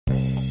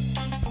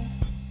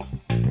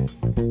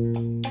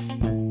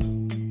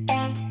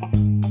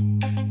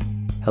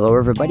Hello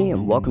everybody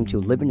and welcome to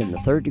Living in the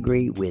Third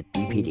Degree with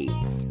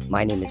BPD.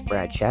 My name is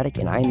Brad Shattuck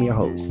and I am your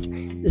host.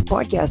 This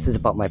podcast is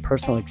about my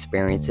personal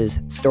experiences,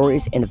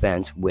 stories, and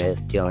events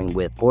with dealing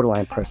with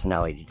borderline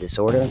personality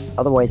disorder,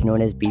 otherwise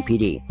known as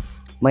BPD.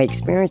 My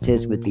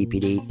experiences with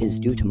BPD is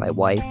due to my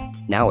wife,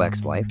 now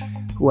ex-wife,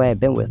 who I have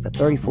been with for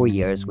 34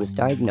 years, was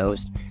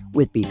diagnosed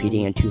with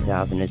BPD in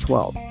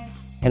 2012.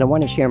 And I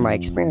want to share my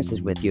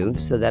experiences with you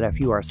so that if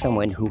you are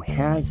someone who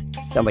has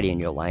somebody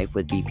in your life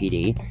with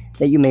BPD,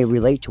 that you may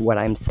relate to what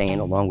I'm saying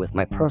along with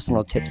my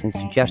personal tips and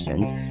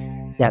suggestions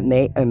that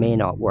may or may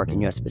not work in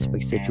your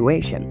specific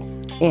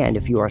situation. And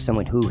if you are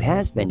someone who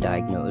has been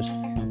diagnosed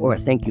or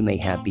think you may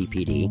have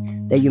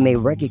BPD, that you may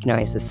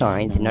recognize the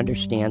signs and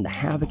understand the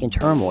havoc and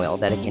turmoil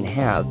that it can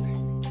have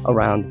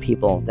around the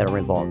people that are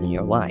involved in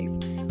your life.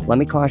 Let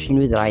me caution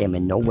you that I am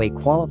in no way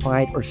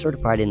qualified or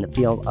certified in the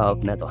field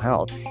of mental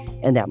health,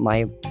 and that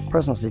my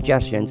personal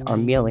suggestions are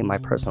merely my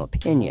personal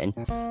opinion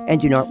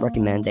and do not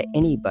recommend that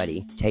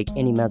anybody take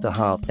any mental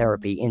health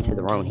therapy into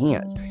their own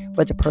hands,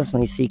 but to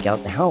personally seek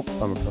out the help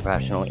from a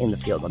professional in the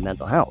field of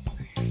mental health.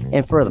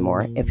 And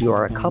furthermore, if you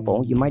are a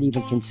couple, you might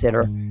even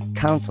consider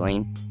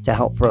counseling to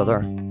help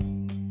further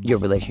your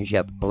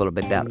relationship a little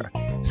bit better.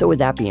 So with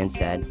that being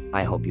said,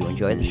 I hope you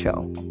enjoy the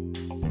show.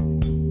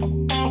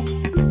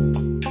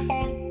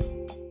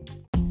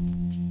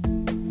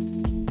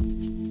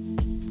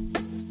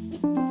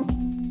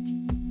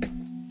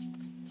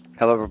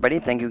 Hello everybody,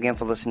 thank you again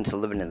for listening to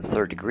Living in the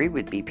Third Degree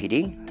with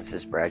BPD. This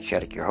is Brad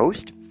Shattuck, your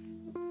host.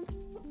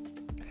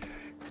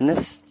 And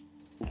this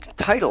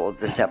title of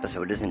this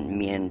episode isn't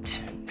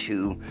meant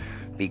to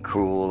be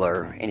cruel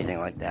or anything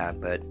like that,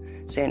 but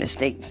saying a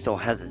snake still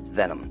has its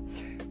venom.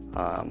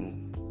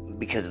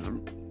 Because a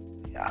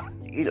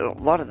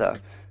lot of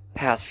the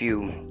past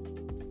few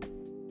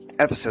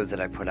episodes that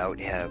I put out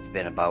have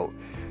been about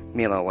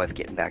me and my wife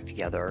getting back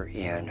together,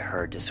 and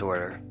her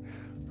disorder,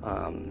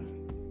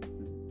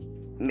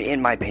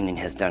 in my opinion,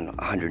 has done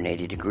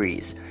 180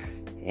 degrees.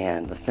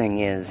 And the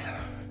thing is,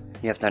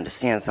 you have to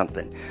understand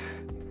something.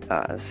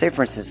 Say,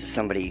 for instance,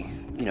 somebody,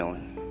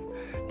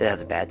 that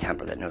has a bad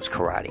temper that knows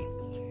karate.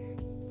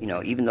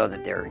 Even though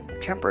that their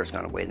temper has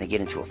gone away and they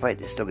get into a fight,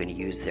 they're still going to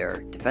use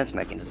their defense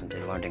mechanism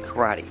they learned in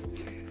karate.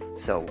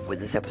 So with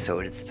this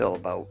episode, it's still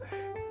about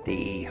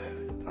the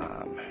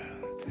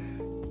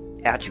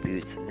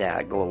attributes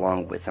that go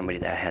along with somebody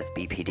that has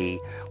BPD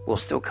will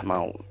still come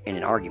out in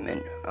an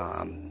argument.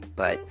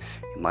 But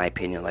in my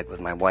opinion, like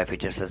with my wife, it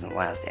just doesn't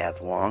last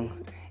as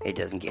long. It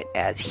doesn't get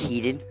as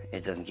heated.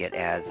 It doesn't get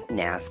as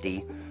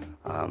nasty.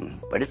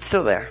 But it's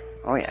still there.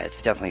 Oh yeah,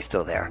 it's definitely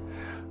still there.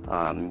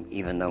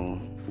 Even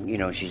though,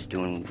 she's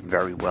doing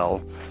very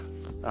well,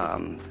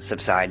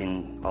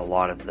 subsiding a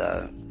lot of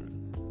the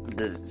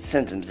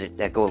symptoms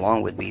that go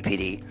along with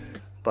BPD.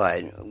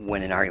 But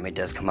when an argument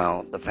does come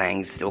out, the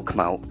fangs still come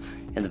out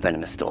and the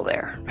venom is still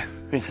there.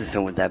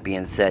 So with that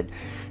being said,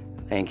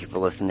 thank you for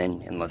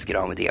listening, and let's get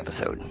on with the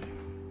episode.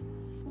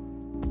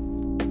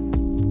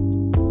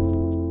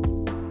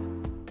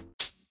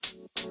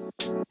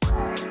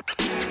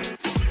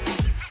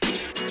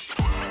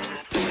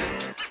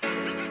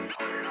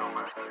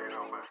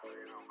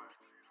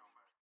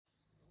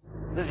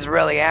 This is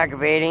really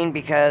aggravating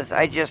because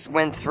I just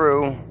went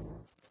through,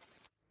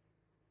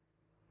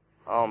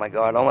 oh my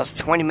god, almost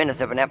 20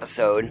 minutes of an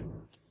episode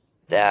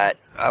that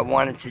I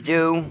wanted to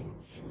do,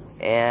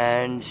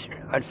 and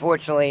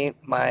unfortunately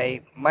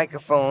my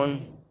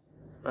microphone,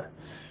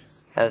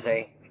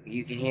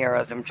 you can hear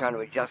as I'm trying to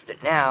adjust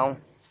it now,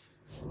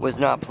 was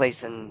not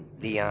placed in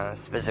the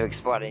specific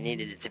spot I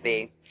needed it to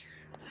be.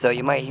 So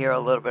you might hear a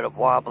little bit of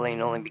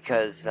wobbling only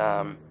because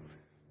I'm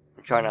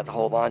trying not to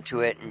hold on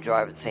to it and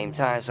drive at the same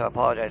time, so I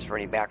apologize for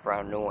any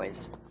background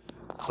noise.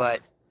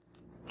 But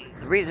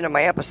the reason of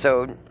my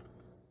episode,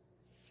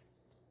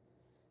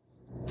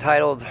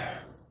 titled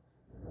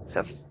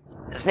 "So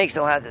the Snake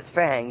Still Has Its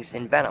Fangs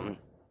and Venom,"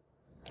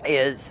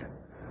 is,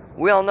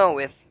 we all know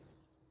if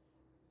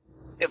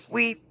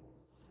we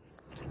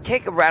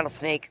take a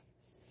rattlesnake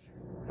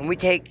and we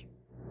take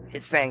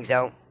his fangs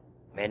out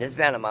and his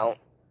venom out,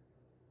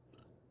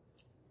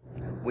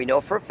 we know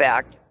for a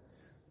fact,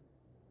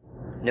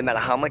 no matter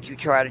how much you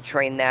try to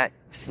train that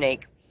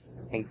snake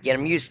and get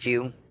him used to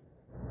you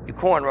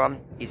corner him,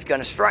 he's going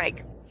to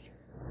strike.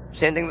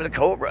 Same thing with a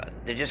cobra.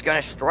 They're just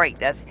going to strike.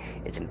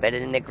 It's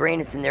embedded in their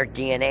grain. It's in their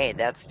DNA.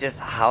 That's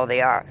just how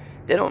they are.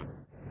 They don't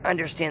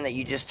understand that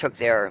you just took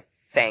their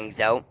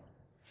fangs out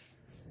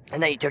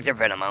and that you took their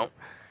venom out.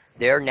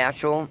 Their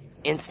natural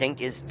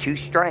instinct is to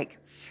strike.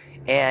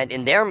 And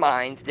in their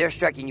minds, they're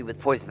striking you with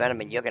poison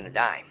venom and you're going to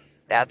die.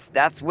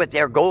 That's what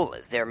their goal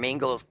is. Their main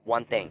goal is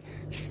one thing: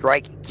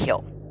 strike,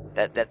 kill.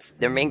 That's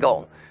their main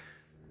goal.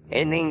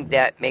 Anything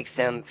that makes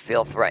them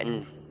feel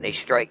threatened, they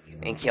strike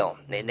and kill.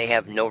 They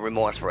have no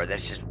remorse for it.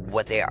 That's just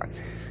what they are.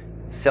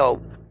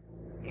 So,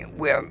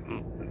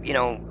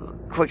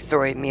 quick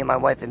story, me and my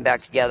wife have been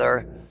back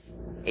together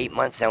 8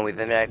 months now. We've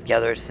been back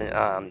together since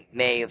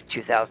May of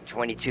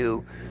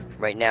 2022.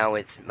 Right now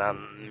it's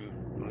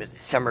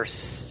December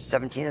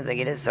 17th, I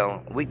think it is,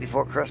 so a week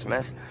before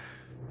Christmas.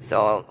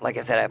 So, like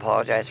I said, I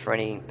apologize for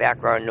any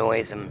background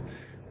noise. I'm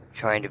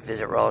trying to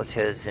visit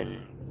relatives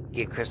and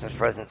get Christmas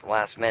presents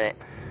last minute.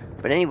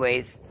 But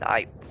anyways,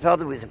 I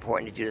felt it was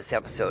important to do this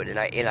episode, and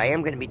I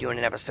am going to be doing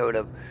an episode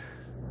of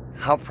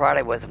how proud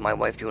I was of my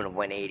wife doing a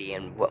 180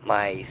 and what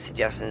my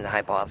suggestions and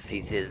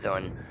hypotheses is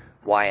on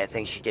why I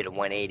think she did a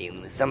 180.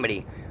 And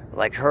somebody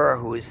like her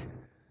who's,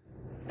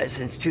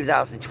 since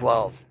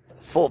 2012,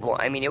 full-blown,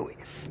 I mean, it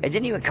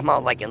didn't even come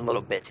out like in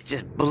little bits. It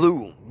just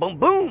blew. Boom,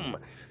 boom.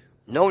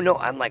 No,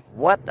 I'm like,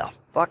 what the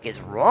fuck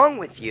is wrong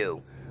with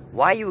you?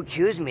 Why are you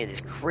accusing me of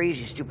this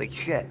crazy, stupid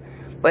shit?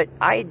 But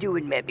I do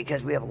admit,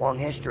 because we have a long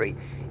history,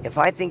 if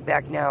I think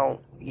back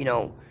now, you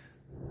know,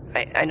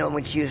 I know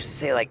when she used to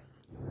say, like,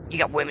 you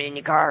got women in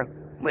your car?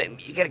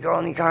 You got a girl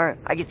in your car?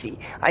 I could see.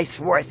 I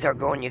swore I saw a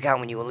girl in your car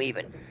when you were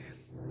leaving.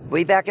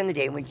 Way back in the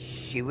day when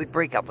she would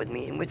break up with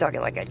me, and we're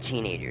talking like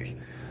teenagers,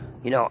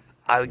 you know,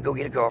 I would go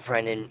get a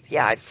girlfriend, and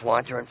yeah, I'd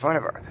flaunt her in front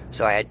of her.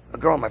 So I had a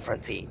girl in my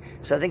front seat.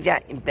 So I think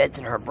that embeds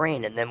in her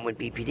brain, and then when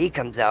BPD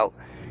comes out,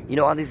 you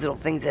know, all these little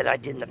things that I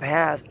did in the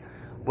past,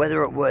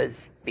 whether it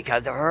was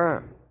because of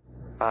her,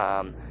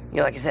 you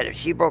know, like I said, if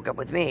she broke up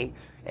with me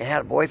and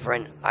had a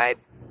boyfriend, I,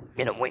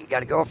 you know, went and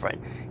got a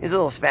girlfriend. There's a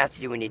little spats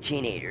to do when you're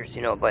teenagers,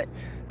 you know, but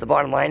the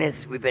bottom line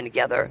is we've been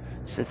together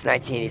since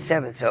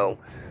 1987, so,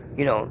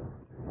 you know,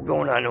 we're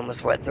going on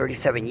almost,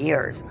 37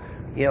 years.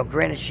 You know,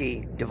 granted,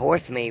 she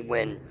divorced me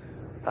when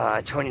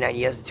 29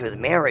 years into the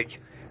marriage,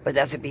 but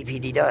that's what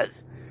BPD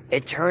does.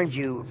 It turns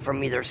you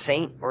from either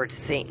saint or to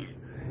Satan.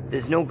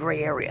 There's no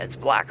gray area. It's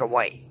black or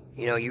white.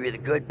 You know, you're either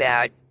good,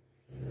 bad,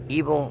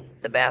 evil,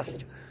 the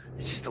best.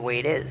 It's just the way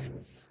it is.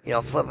 You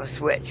know, flip a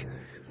switch.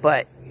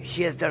 But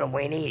she has done a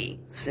 180.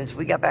 Since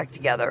we got back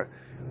together,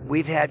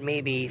 we've had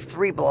maybe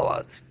 3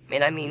 blowouts.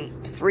 And I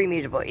mean 3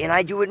 major blowouts. And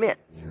I do admit,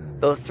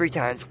 those 3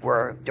 times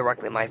were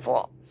directly my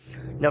fault.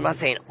 Now, I'm not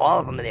saying all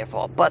of them are their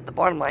fault, but the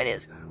bottom line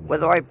is,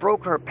 whether I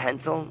broke her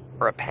pencil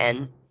or a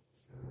pen,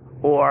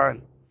 or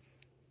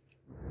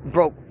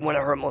broke one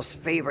of her most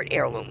favorite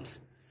heirlooms,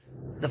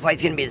 the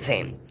fight's going to be the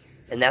same.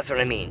 And that's what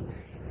I mean.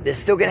 They're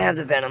still going to have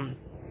the venom.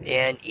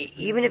 And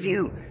even if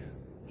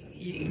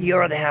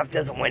your other half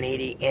does a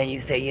 180 and you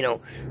say, you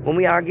know, when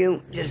we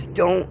argue, just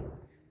don't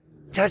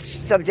touch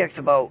subjects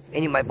about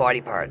any of my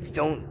body parts.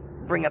 Don't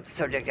bring up the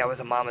subject I was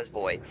a mama's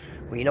boy.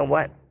 Well, you know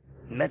what?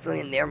 Mentally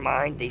in their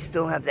mind, they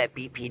still have that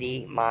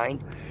BPD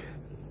mind.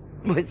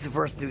 What's the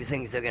first 2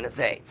 things they're going to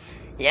say?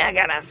 Yeah, I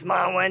got a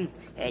small one,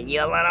 and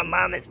you're a little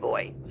mama's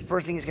boy. It's the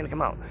first thing that's going to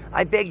come out.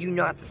 I beg you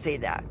not to say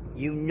that.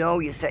 You know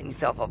you're setting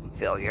yourself up for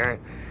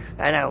failure.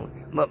 I know.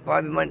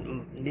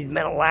 Probably these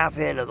men are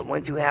laughing, or the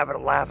ones who have it are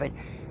laughing.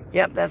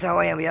 Yep, that's how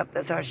I am. Yep,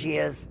 that's how she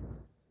is.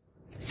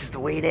 It's just the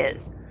way it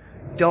is.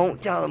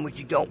 Don't tell them what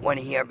you don't want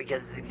to hear,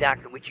 because it's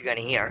exactly what you're going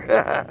to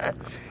hear.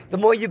 The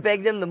more you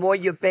beg them, the more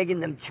you're begging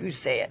them to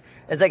say it.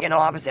 It's like an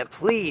opposite.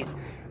 Please,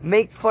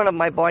 make fun of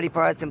my body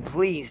parts, and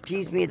please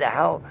tease me the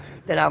hell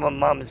that I'm a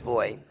mom's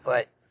boy.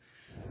 But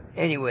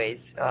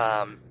anyways,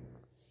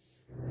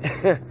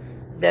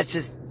 that's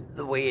just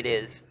the way it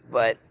is.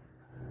 But,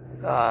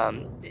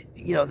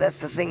 you know, that's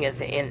the thing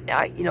is, and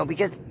I, you know,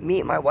 because me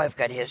and my wife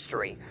got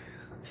history.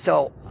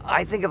 So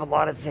I think of a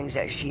lot of things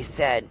that she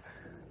said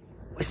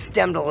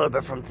stemmed a little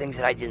bit from things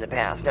that I did in the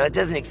past. Now, it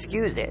doesn't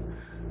excuse it,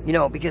 you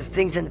know, because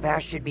things in the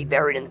past should be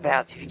buried in the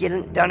past. If you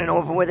get done and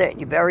over with it and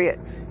you bury it,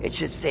 it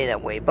should stay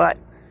that way. But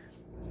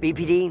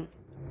BPD,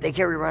 they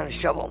carry around a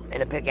shovel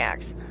and a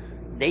pickaxe.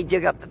 They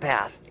dig up the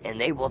past,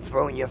 and they will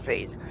throw in your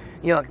face.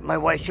 You know, my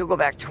wife, she'll go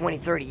back 20,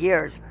 30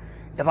 years.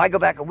 If I go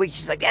back a week,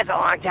 she's like, that's a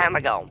long time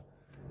ago.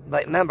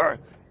 But remember,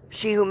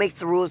 she who makes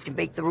the rules can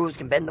break the rules,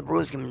 can bend the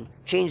rules, can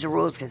change the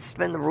rules, can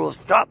suspend the rules,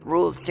 stop the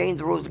rules, change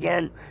the rules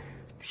again.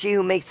 She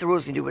who makes the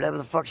rules can do whatever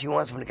the fuck she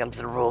wants when it comes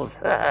to the rules.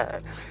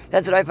 That's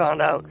what I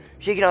found out.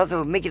 She can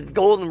also make it the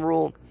golden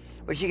rule,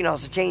 but she can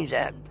also change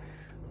that.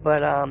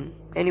 But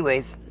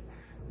anyways,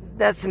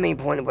 that's the main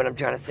point of what I'm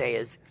trying to say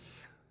is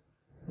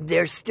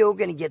they're still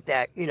going to get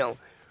that, you know,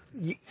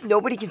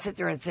 nobody can sit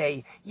there and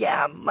say,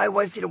 yeah, my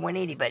wife did a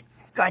 180, but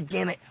God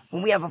damn it,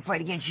 when we have a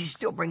fight again, she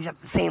still brings up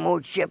the same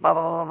old shit, blah,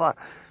 blah, blah, blah.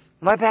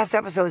 My past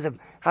episodes of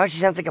how she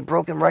sounds like a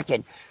broken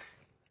record,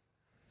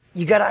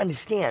 you got to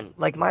understand,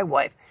 like my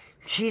wife,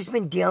 she's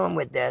been dealing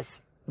with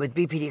this, with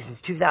BPD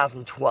since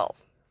 2012.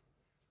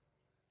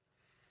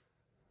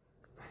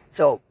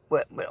 So,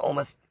 what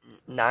almost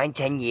 9,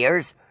 10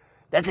 years?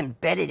 That's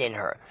embedded in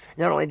her.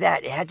 Not only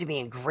that, it had to be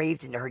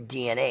engraved into her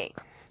DNA.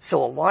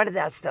 So a lot of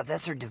that stuff,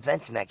 that's her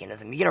defense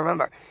mechanism. You gotta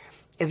remember,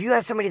 if you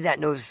have somebody that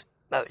knows,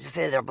 just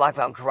say they're a black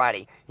belt in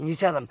karate, and you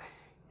tell them,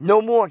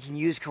 no more can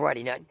you use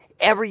karate, not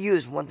ever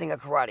use one thing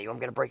of karate, or I'm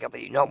gonna break up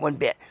with you, not one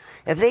bit.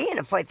 If they in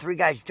a fight, 3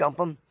 guys jump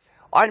them,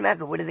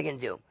 automatically, what are they gonna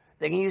do?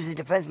 They can use the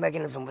defense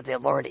mechanism what they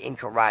learned in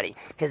karate,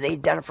 because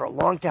they've done it for a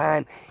long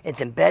time,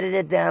 it's embedded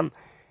in them,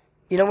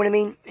 you know what I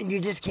mean? And you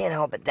just can't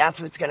help it. That's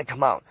what's gonna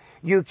come out.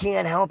 You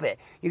can't help it.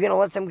 You're going to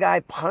let some guy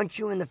punch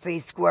you in the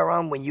face square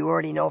on when you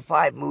already know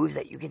 5 moves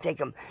that you can take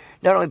him,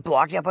 not only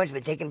block that punch,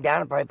 but take him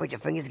down and probably put your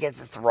fingers against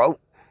his throat.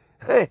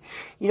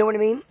 You know what I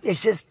mean?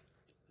 It's just,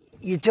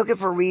 you took it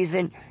for a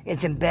reason,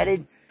 it's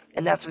embedded,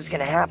 and that's what's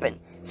going to happen.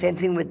 Same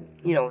thing with,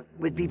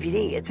 with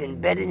BPD. It's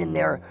embedded in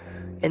their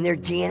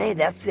DNA.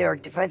 That's their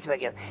defense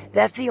mechanism.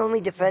 That's the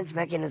only defense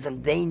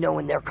mechanism they know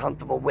and they're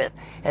comfortable with.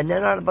 And they're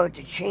not about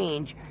to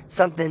change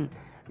something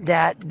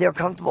that they're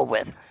comfortable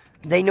with.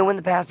 They know in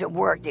the past it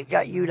worked. They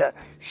got you to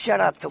shut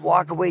up, to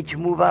walk away, to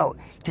move out,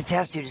 to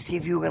test you, to see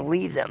if you were going to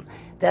leave them.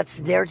 That's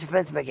their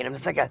defense mechanism.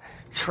 It's like a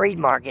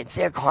trademark. It's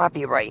their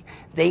copyright.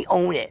 They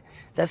own it.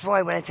 That's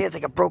why when I say it's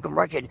like a broken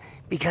record,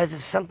 because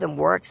if something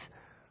works,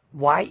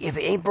 why? If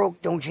it ain't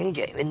broke, don't change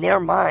it. In their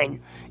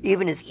mind,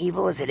 even as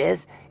evil as it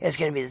is, it's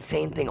going to be the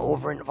same thing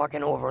over and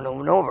fucking over and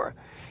over and over.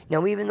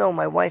 Now, even though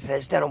my wife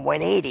has done a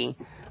 180,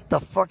 the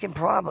fucking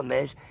problem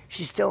is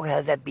she still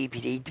has that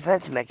BPD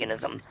defense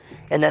mechanism.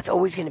 And that's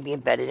always going to be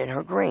embedded in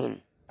her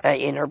brain.